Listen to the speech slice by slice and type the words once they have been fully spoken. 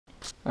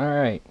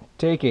Alright,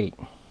 take 8.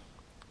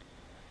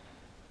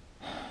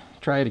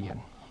 Try it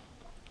again.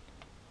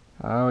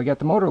 We got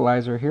the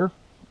Motolyser here,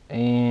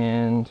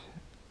 and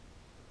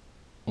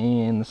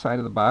in the side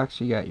of the box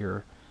you got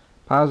your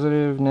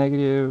positive,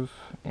 negative,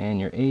 and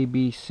your A,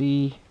 B,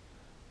 C,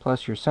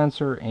 plus your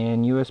sensor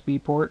and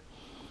USB port.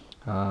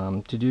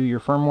 To do your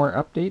firmware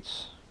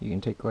updates, you can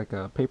take like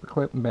a paper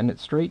clip and bend it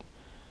straight,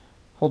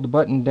 hold the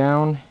button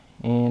down,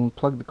 and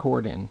plug the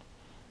cord in.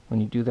 When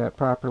you do that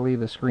properly,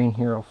 the screen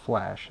here will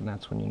flash, and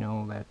that's when you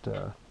know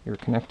that you're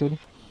connected,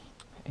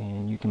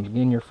 and you can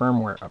begin your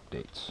firmware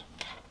updates.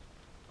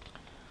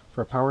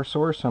 For a power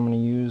source, I'm going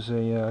to use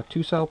a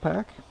 2-cell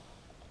pack.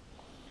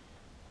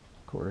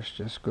 Of course,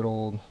 just good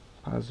old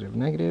positive,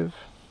 negative,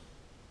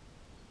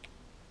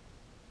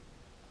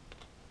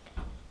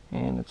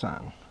 and it's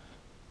on.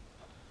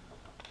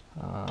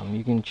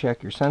 You can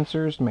check your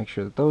sensors to make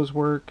sure that those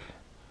work.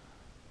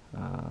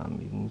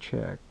 You can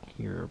check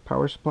your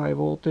power supply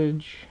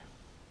voltage.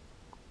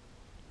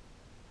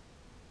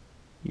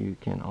 You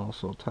can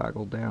also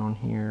toggle down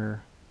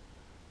here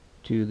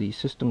to the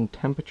system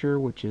temperature,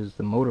 which is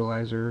the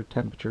Motolyser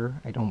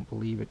temperature. I don't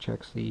believe it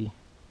checks the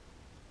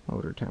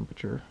motor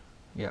temperature.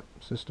 Yep,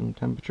 system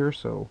temperature.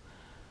 So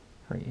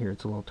right here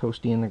it's a little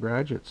toasty in the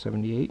garage at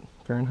 78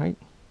 Fahrenheit,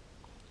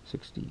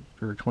 60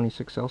 or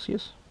 26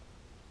 Celsius.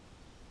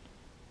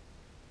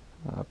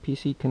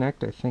 PC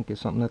Connect, I think,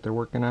 is something that they're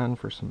working on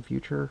for some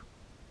future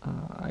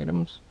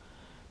items.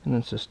 And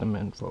then system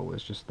info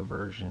is just the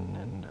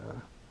version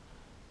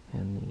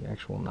and the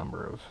actual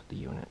number of the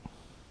unit.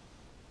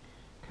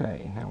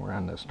 Okay, now we're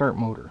on the start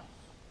motor.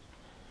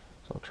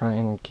 So I'll try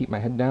and keep my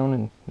head down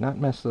and not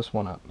mess this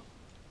one up.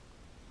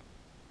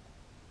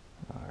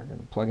 We're going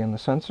to plug in the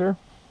sensor.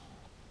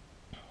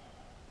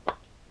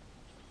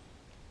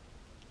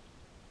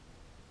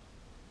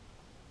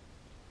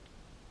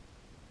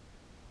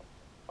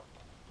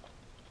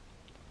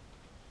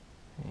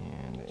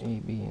 And A,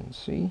 B, and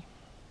C.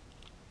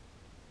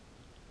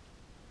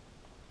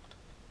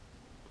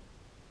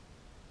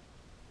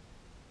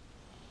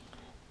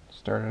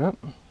 Start it up.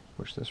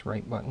 Push this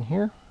right button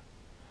here.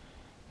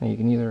 Now you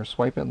can either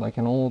swipe it like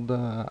an old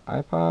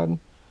iPod,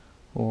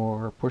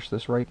 or push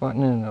this right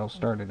button and it'll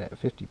start it at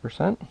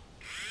 50%.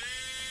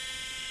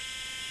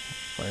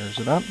 Fires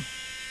it up.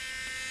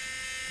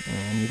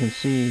 And you can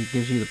see it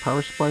gives you the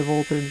power supply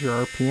voltage,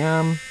 your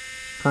RPM.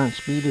 Current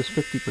speed is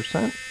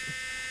 50%.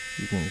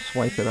 You can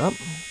swipe it up,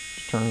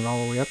 turn it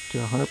all the way up to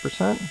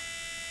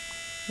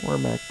 100%, or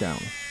back down.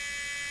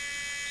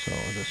 So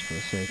just for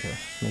the sake of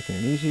making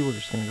it easy, we're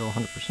just going to go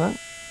 100%.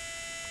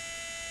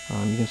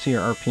 You can see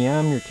your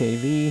RPM, your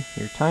kV,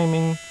 your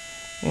timing,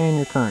 and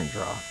your current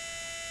draw.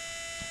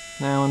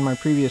 Now in my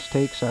previous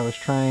takes I was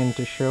trying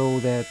to show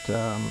that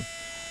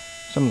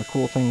some of the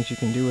cool things you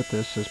can do with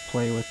this is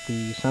play with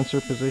the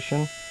sensor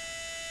position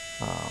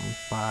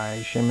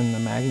by shimming the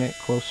magnet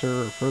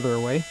closer or further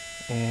away,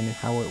 and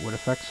how it would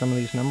affect some of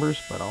these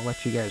numbers, but I'll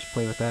let you guys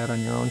play with that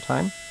on your own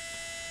time.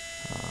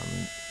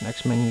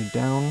 Next menu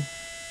down,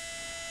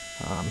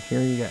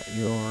 here you got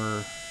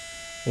your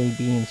A,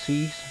 B, and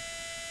C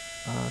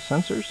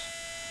sensors.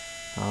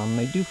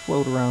 They do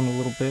float around a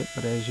little bit,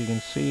 but as you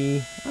can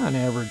see, on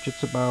average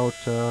it's about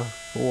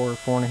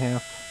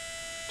 4.5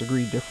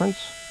 degree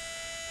difference.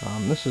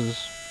 This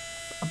is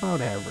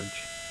about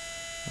average.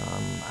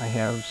 I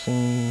have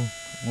seen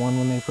one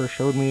when they first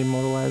showed me a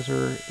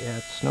Motolyser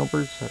at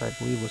Snowbirds that I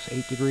believe was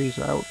 8 degrees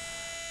out,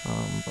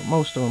 but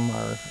most of them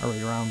are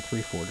right around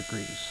 3-4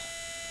 degrees.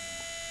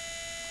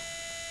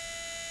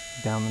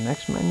 Down the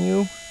next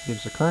menu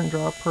gives the current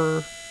draw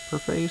per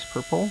phase,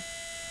 per pole.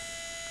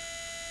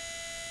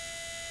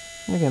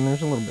 And again,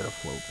 there's a little bit of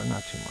float, but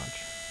not too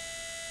much.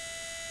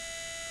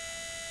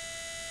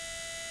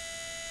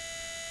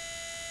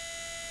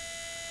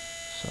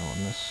 So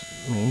on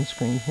this main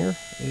screen here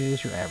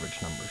is your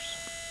average numbers.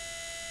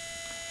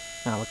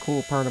 Now the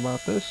cool part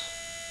about this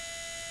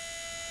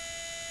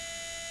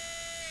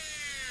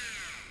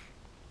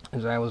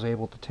is I was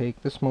able to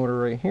take this motor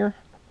right here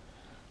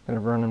that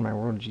I've run in my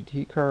World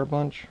GT car a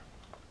bunch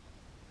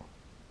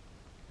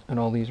and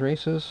all these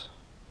races,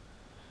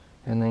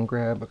 and then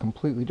grab a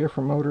completely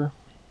different motor,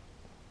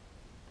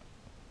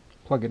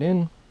 plug it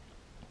in,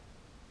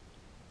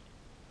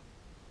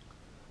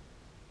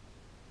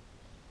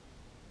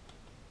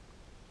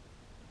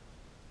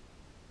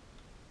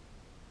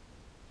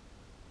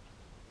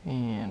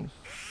 and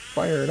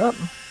fire it up.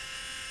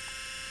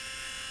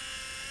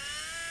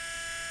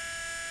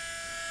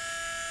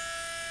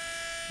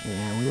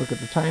 And we look at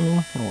the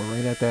timing, and we're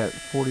right at that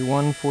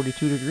 41,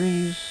 42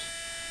 degrees.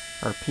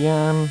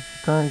 RPM,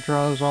 current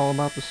draw is all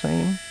about the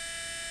same.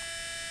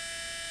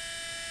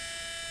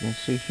 You can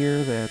see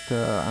here that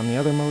on the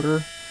other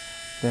motor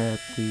that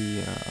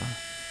the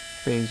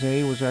phase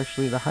A was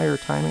actually the higher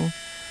timing,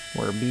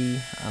 where B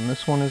on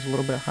this one is a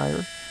little bit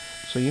higher.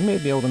 So you may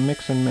be able to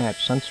mix and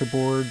match sensor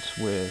boards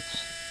with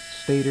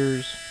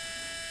stators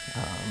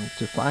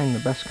to find the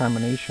best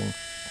combination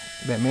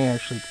that may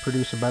actually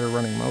produce a better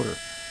running motor.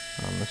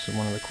 This is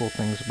one of the cool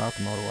things about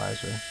the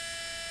Motolyser.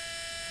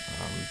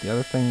 The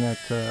other thing that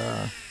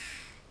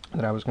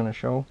that I was going to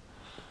show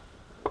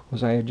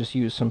was I had just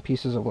used some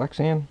pieces of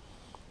Lexan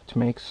to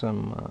make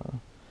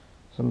some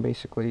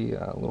basically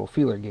little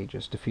feeler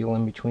gauges to feel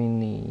in between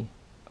the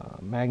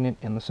magnet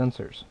and the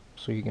sensors,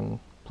 so you can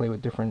play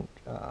with different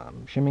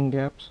shimming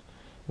gaps.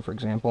 For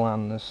example,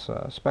 on this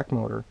spec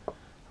motor,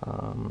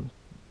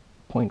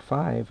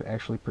 0.5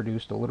 actually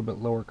produced a little bit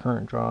lower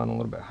current draw and a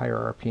little bit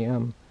higher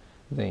RPM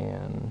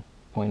than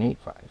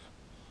 0.85.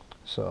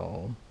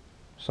 So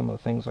some of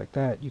the things like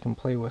that you can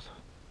play with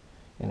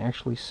and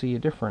actually see a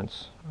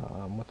difference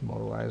with the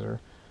Motolyser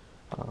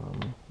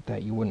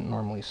that you wouldn't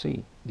normally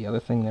see. The other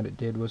thing that it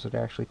did was it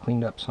actually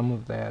cleaned up some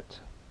of that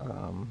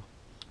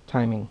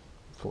timing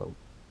float.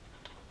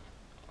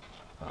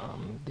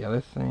 The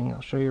other thing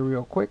I'll show you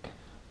real quick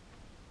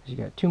is you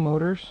got two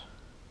motors,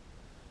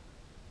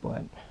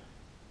 but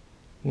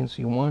you can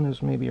see one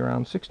is maybe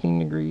around 16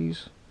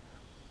 degrees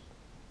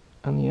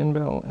on the end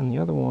bell, and the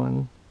other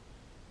one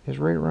is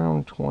right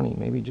around 20,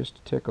 maybe just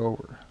a tick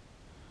over.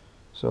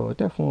 So it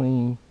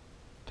definitely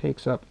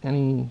takes up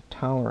any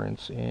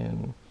tolerance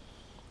in,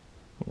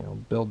 you know,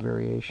 build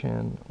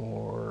variation,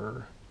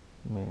 or,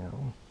 you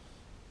know,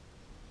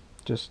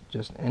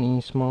 just any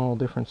small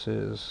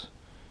differences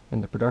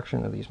in the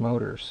production of these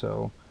motors.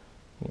 So,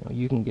 you know,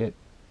 you can get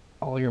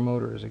all your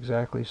motors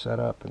exactly set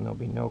up and there'll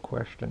be no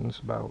questions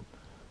about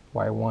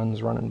why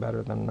one's running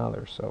better than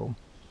another. So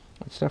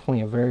it's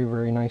definitely a very,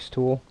 very nice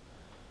tool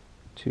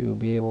to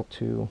be able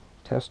to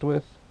test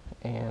with,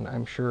 and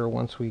I'm sure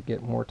once we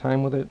get more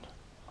time with it,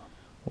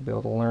 we'll be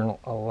able to learn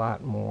a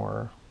lot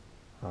more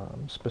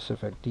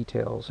specific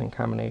details and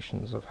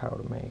combinations of how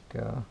to make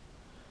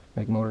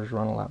motors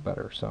run a lot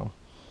better. So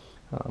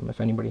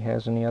if anybody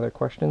has any other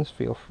questions,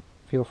 feel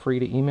free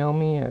to email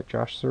me at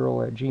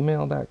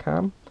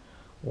joshcyrul@gmail.com,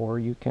 or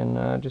you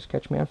can just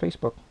catch me on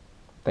Facebook.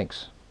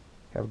 Thanks.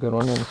 Have a good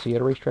one, and see you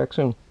at a racetrack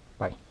soon.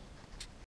 Bye.